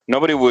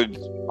nobody would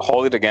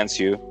hold it against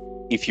you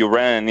if you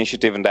ran an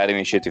initiative and that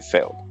initiative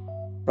failed.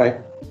 Right.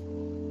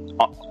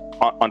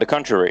 On the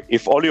contrary,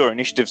 if all your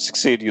initiatives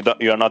succeed,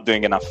 you are not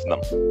doing enough of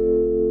them.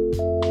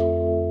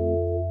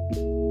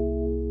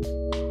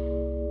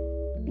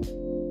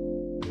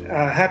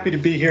 Happy to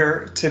be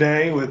here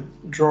today with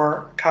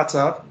Dror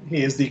Katzav.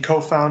 He is the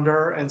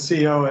co-founder and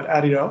CEO at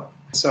Atidot.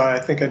 So I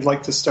think I'd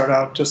like to start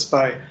out just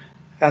by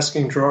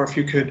asking Dror if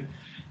you could,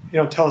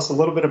 tell us a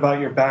little bit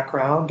about your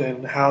background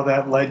and how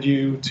that led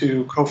you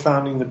to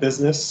co-founding the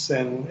business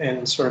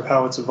and sort of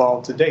how it's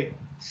evolved to date.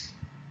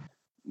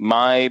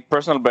 My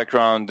personal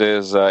background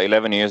is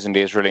 11 years in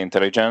the Israeli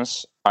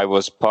intelligence. I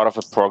was part of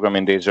a program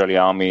in the Israeli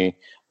army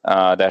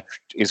that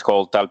is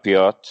called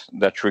Atidot,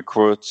 that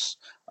recruits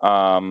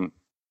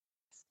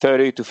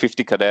 30 to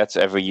 50 cadets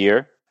every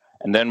year.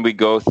 And then we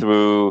go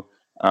through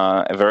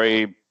a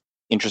very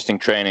interesting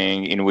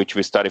training in which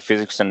we study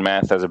physics and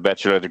math as a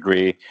bachelor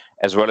degree,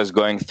 as well as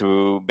going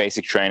through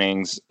basic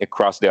trainings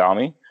across the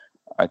army,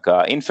 like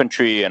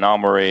infantry and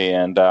armory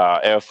and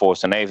Air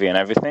Force and Navy and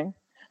everything.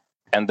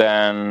 And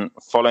then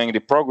following the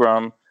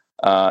program,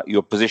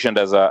 you're positioned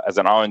as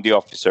an R&D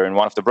officer in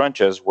one of the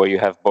branches where you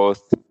have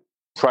both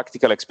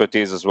practical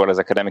expertise as well as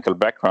academical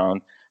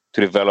background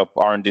to develop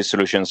R&D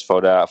solutions for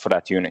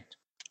that unit.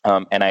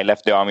 And I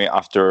left the army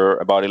after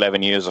about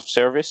 11 years of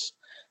service.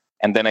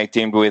 And then I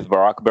teamed with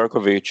Barak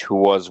Berkovich, who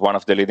was one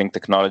of the leading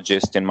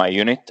technologists in my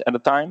unit at the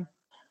time.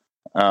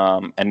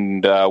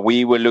 And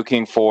we were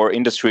looking for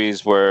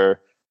industries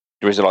where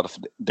there is a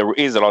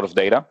lot of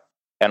data.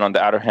 And on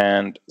the other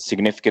hand,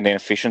 significant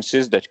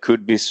inefficiencies that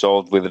could be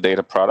solved with a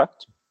data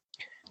product.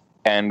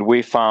 And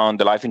we found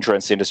the life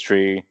insurance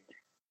industry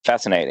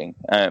fascinating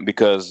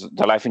because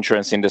the life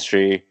insurance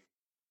industry,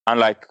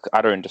 unlike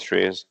other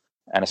industries,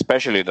 and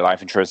especially the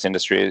life insurance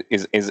industry,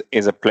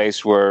 is a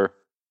place where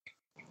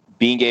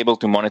being able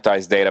to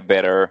monetize data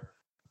better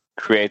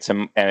creates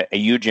a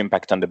huge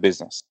impact on the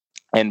business.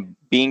 And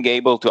being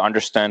able to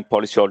understand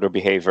policyholder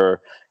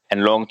behavior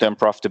and long-term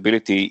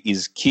profitability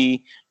is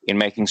key in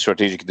making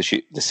strategic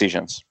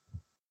decisions.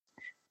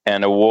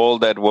 And a world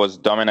that was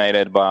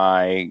dominated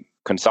by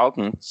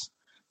consultants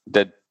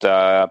that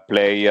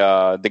play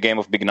the game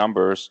of big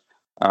numbers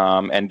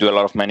and do a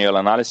lot of manual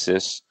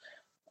analysis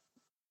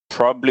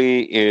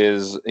probably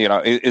is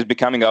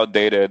becoming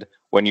outdated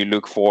when you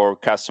look for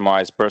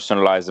customized,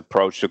 personalized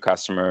approach to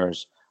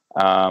customers,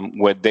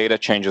 where data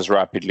changes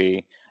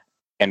rapidly,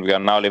 and we are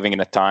now living in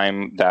a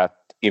time that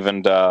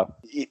even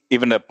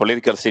the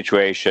political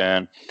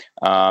situation,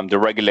 the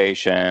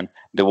regulation,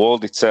 the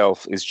world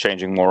itself is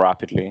changing more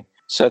rapidly.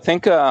 So I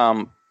think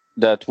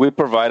that we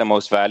provide the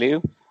most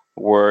value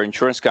where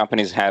insurance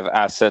companies have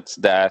assets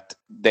that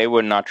they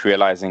were not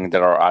realizing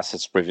that are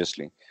assets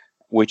previously,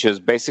 which is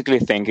basically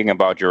thinking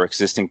about your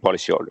existing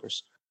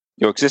policyholders.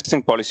 Your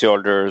existing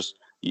policyholders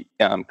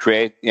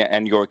create,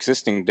 and your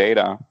existing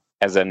data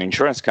as an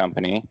insurance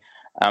company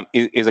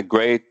is a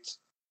great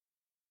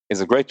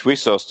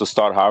resource to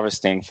start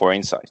harvesting for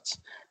insights.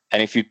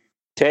 And if you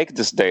take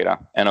this data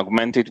and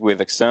augment it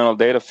with external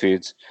data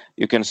feeds,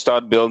 you can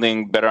start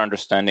building better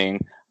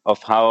understanding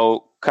of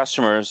how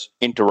customers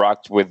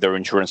interact with their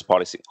insurance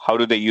policy. How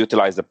do they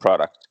utilize the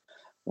product?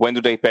 When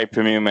do they pay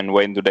premium and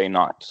when do they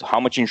not? How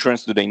much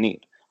insurance do they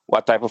need?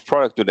 What type of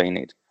product do they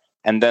need?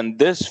 And then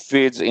this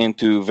feeds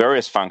into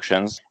various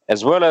functions,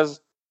 as well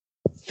as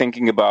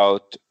thinking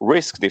about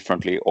risk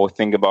differently or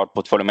think about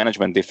portfolio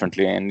management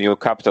differently and your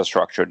capital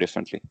structure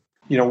differently.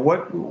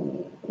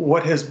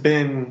 What has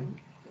been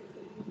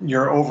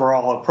your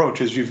overall approach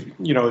as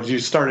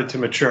you've started to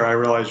mature? I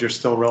realize you're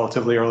still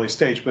relatively early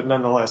stage, but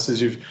nonetheless,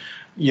 as you've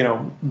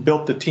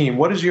built the team,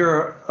 what has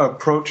your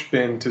approach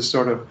been to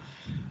sort of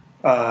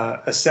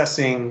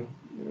assessing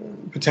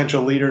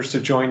potential leaders to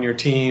join your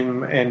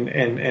team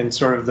and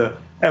sort of the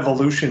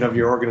evolution of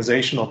your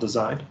organizational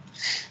design?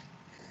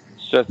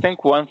 So I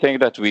think one thing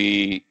that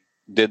we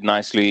did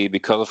nicely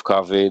because of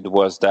COVID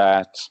was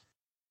that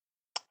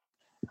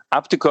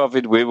up to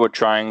COVID, we were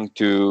trying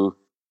to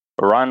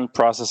run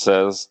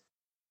processes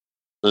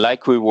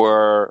like we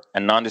were a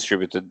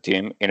non-distributed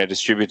team in a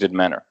distributed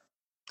manner.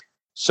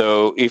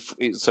 So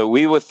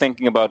we were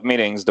thinking about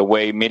meetings the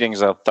way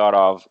meetings are thought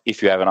of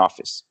if you have an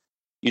office.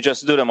 You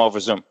just do them over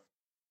Zoom.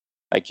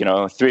 Like,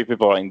 3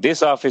 people are in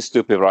this office,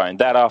 2 people are in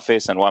that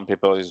office, and one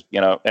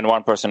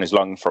person is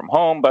logging from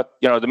home, but,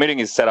 the meeting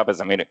is set up as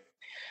a meeting.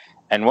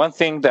 And one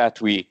thing that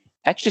we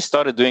actually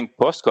started doing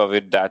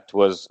post-COVID that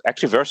was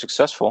actually very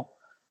successful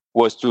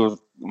was to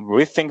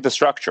rethink the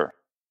structure.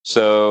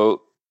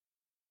 So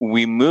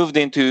we moved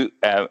into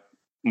a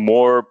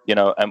more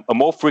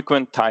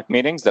frequent type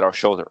meetings that are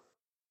shorter.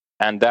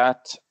 And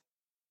that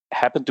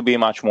happened to be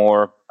much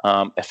more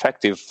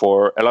effective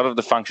for a lot of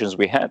the functions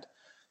we had.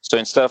 So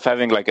instead of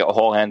having like a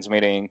whole hands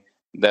meeting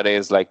that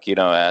is like,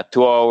 a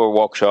 2-hour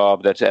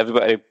workshop that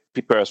everybody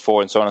prepares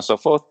for and so on and so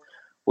forth,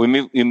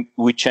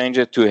 we change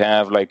it to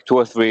have like 2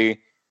 or 3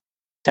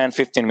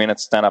 10-15 minute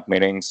stand-up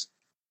meetings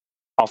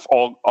of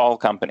all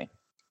company,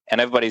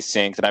 and everybody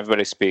synced and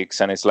everybody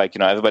speaks, and it's like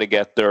everybody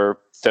get their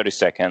 30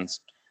 seconds.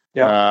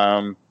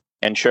 Yeah.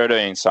 and share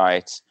their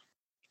insights.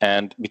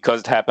 And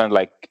because it happened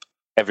like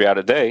every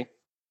other day,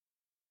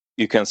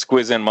 you can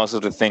squeeze in most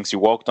of the things you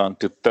worked on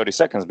to 30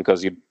 seconds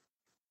because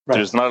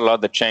there's not a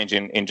lot that changed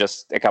in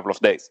just a couple of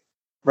days.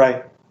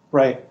 Right.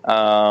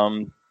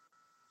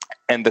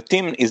 And the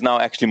team is now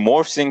actually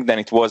more synced than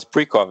it was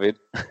pre-COVID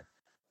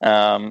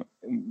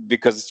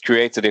because it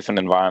creates a different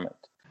environment.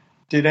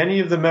 Did any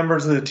of the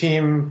members of the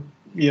team,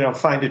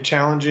 find it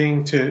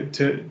challenging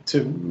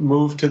to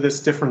move to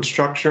this different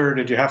structure?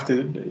 Did you have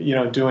to,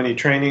 do any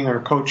training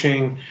or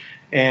coaching?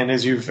 And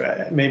as you've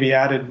maybe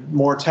added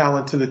more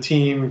talent to the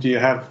team, do you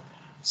have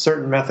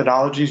certain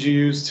methodologies you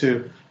use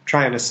to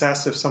try and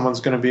assess if someone's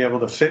going to be able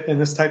to fit in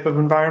this type of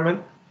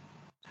environment?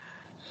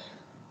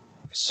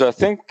 So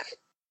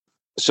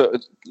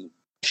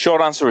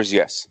short answer is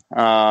yes.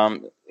 I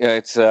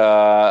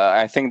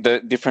think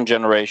the different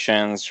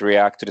generations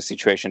react to the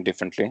situation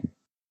differently.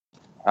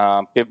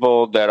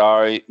 People that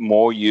are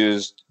more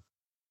used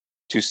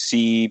to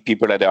see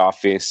people at the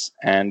office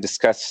and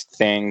discuss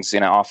things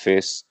in an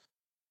office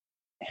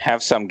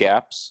have some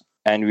gaps,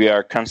 and we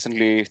are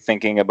constantly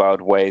thinking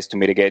about ways to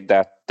mitigate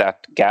that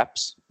gap.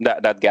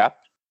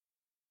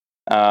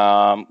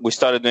 We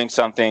started doing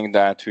something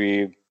that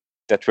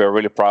we're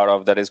really proud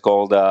of that is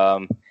called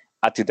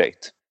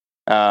Atidot.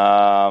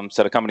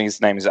 So the company's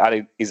name is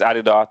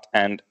Atidot,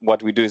 and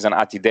what we do is an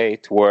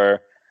Atidot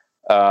where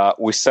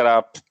we set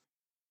up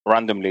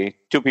randomly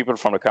 2 people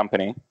from the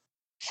company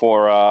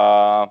for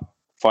a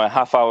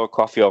half-hour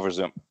coffee over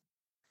Zoom.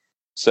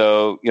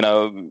 So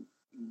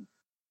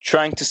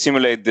trying to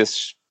simulate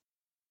this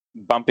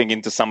bumping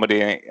into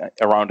somebody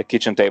around the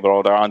kitchen table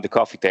or around the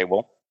coffee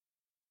table,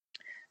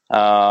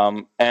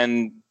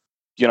 and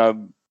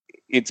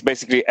it's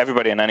basically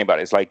everybody and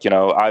anybody. It's like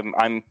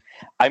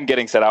I'm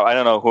getting set up. I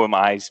don't know who am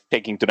I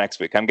taking to next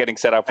week. I'm getting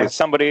set up with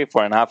somebody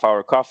for a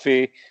half-hour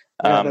coffee.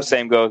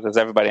 Same goes as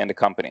everybody in the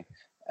company.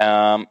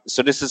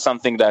 So this is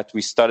something that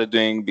we started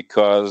doing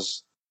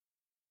because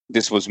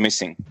this was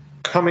missing.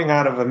 Coming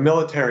out of a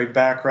military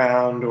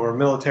background or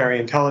military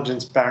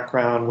intelligence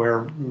background,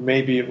 where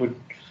maybe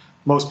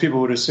most people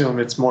would assume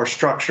it's more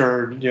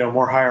structured,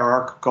 more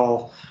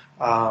hierarchical,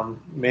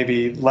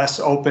 maybe less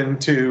open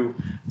to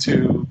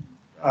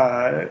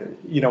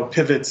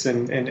pivots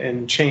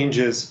and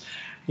changes.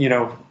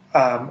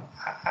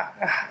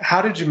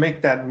 How did you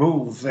make that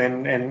move?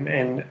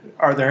 And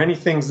are there any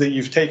things that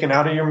you've taken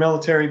out of your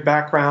military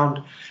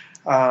background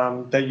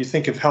that you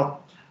think have helped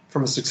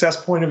from a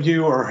success point of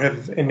view, or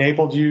have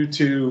enabled you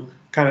to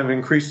kind of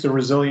increase the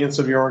resilience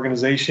of your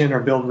organization or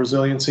build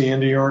resiliency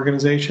into your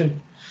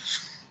organization?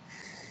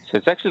 So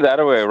it's actually the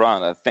other way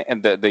around. I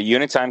think the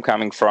unit I'm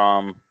coming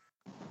from,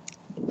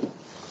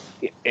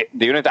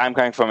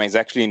 is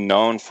actually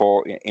known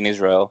in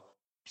Israel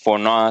for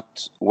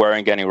not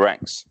wearing any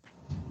ranks,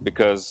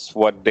 because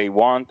what they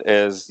want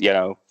is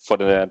for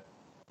the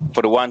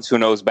ones who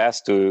knows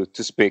best to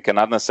speak, and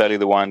not necessarily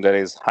the one that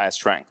is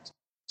highest ranked.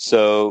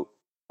 So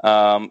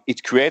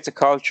it creates a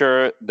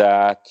culture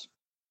that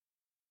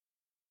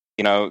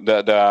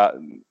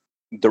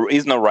there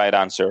is no right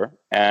answer,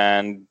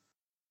 and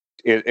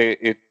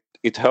it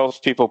helps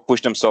people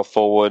push themselves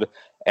forward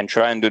and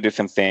try and do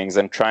different things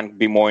and try and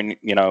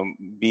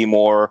be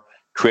more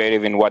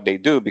creative in what they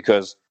do.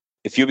 Because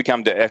if you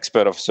become the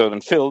expert of a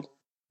certain field,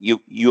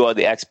 you are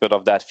the expert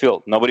of that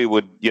field. Nobody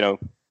would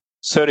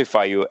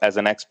certify you as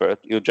an expert.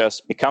 You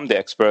just become the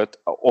expert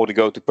or the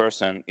go-to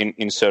person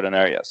in certain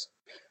areas.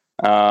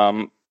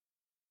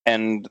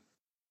 And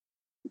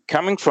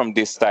coming from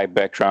this type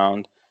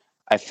background,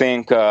 I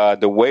think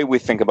the way we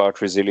think about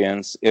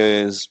resilience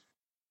is,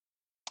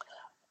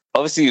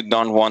 obviously you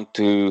don't want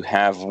to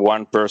have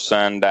one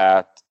person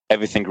that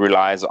everything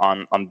relies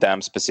on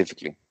them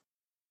specifically.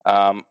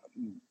 And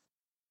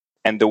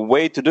the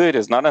way to do it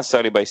is not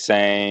necessarily by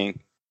saying,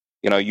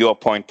 you're a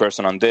point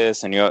person on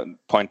this and you're a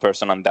point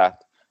person on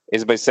that.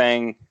 It's by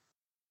saying,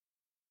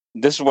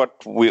 this is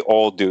what we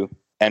all do,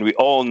 and we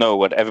all know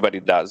what everybody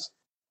does.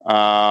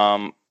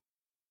 And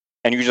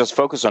you just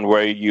focus on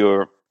where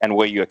you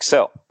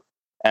excel.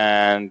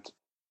 And,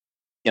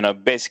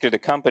 basically the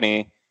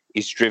company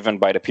is driven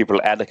by the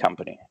people at the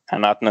company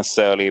and not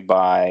necessarily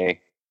by,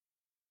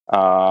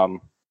 the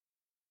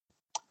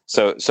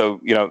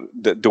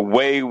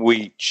way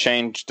we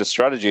change the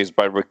strategy is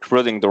by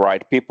recruiting the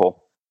right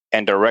people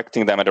and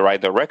directing them in the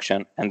right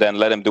direction, and then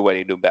let them do what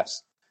they do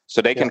best.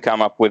 So they can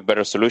come up with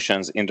better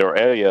solutions in their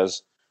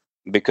areas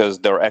because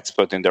they're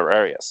expert in their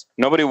areas.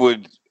 Nobody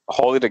would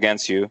hold it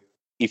against you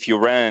if you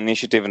ran an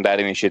initiative and that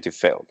initiative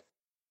failed.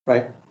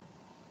 Right.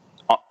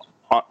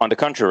 On the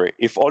contrary,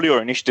 if all your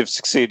initiatives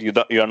succeed,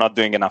 you're not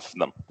doing enough of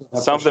them.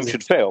 Some of them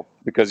should fail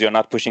because you're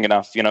not pushing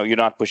enough. You're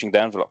not pushing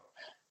the envelope.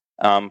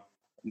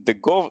 The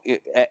goal,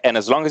 and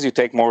as long as you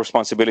take more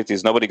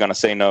responsibilities, nobody's going to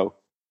say no.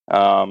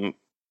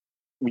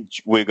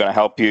 We're going to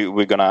help you.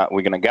 We're going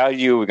to guide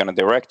you. We're going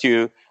to direct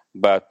you.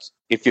 But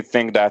if you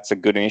think that's a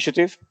good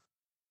initiative,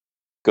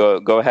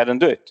 go ahead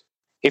and do it.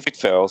 If it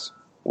fails,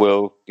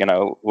 we'll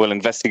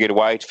investigate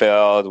why it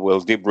failed.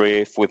 We'll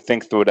debrief. We'll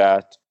think through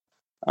that.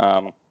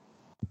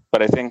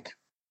 But I think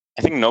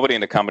I think nobody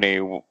in the company,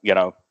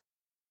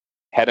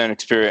 had an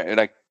experience.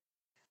 Like,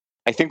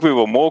 I think we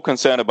were more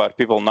concerned about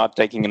people not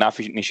taking enough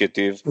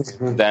initiative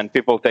than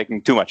people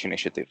taking too much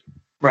initiative.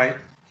 Right.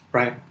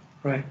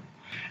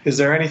 Is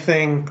there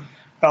anything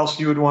else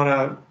you would want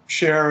to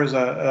share as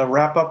a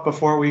wrap up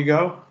before we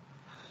go?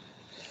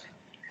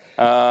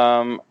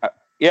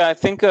 I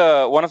think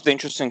one of the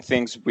interesting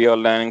things we are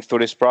learning through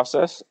this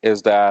process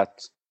is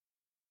that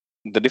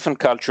the different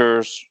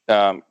cultures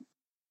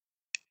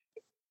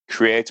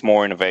create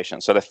more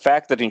innovation. So the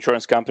fact that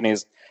insurance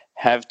companies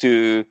have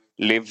to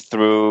live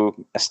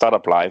through a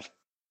startup life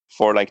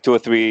for like 2 or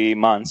 3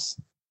 months,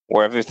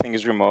 where everything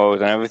is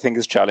remote and everything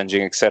is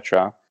challenging,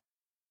 etc.,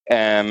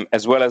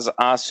 as well as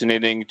us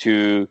needing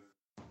to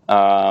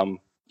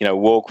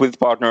work with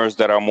partners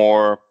that are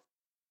more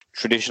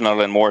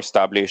traditional and more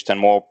established and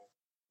more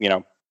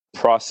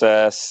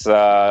process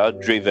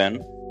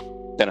driven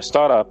than a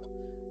startup.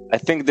 I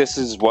think this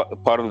is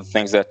what part of the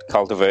things that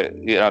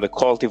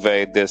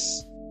cultivate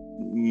this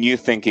new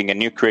thinking and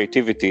new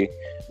creativity,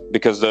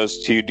 because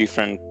those two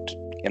different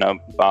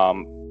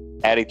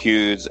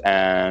attitudes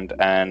and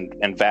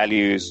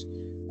values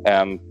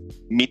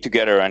meet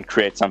together and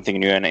create something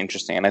new and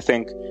interesting. And I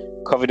think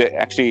COVID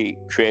actually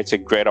creates a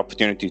great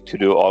opportunity to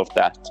do all of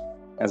that,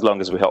 as long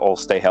as we all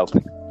stay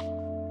healthy.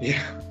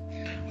 Yeah,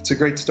 it's a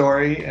great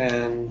story,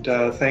 and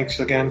thanks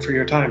again for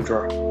your time,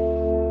 Dror.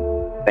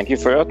 Thank you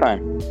for your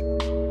time.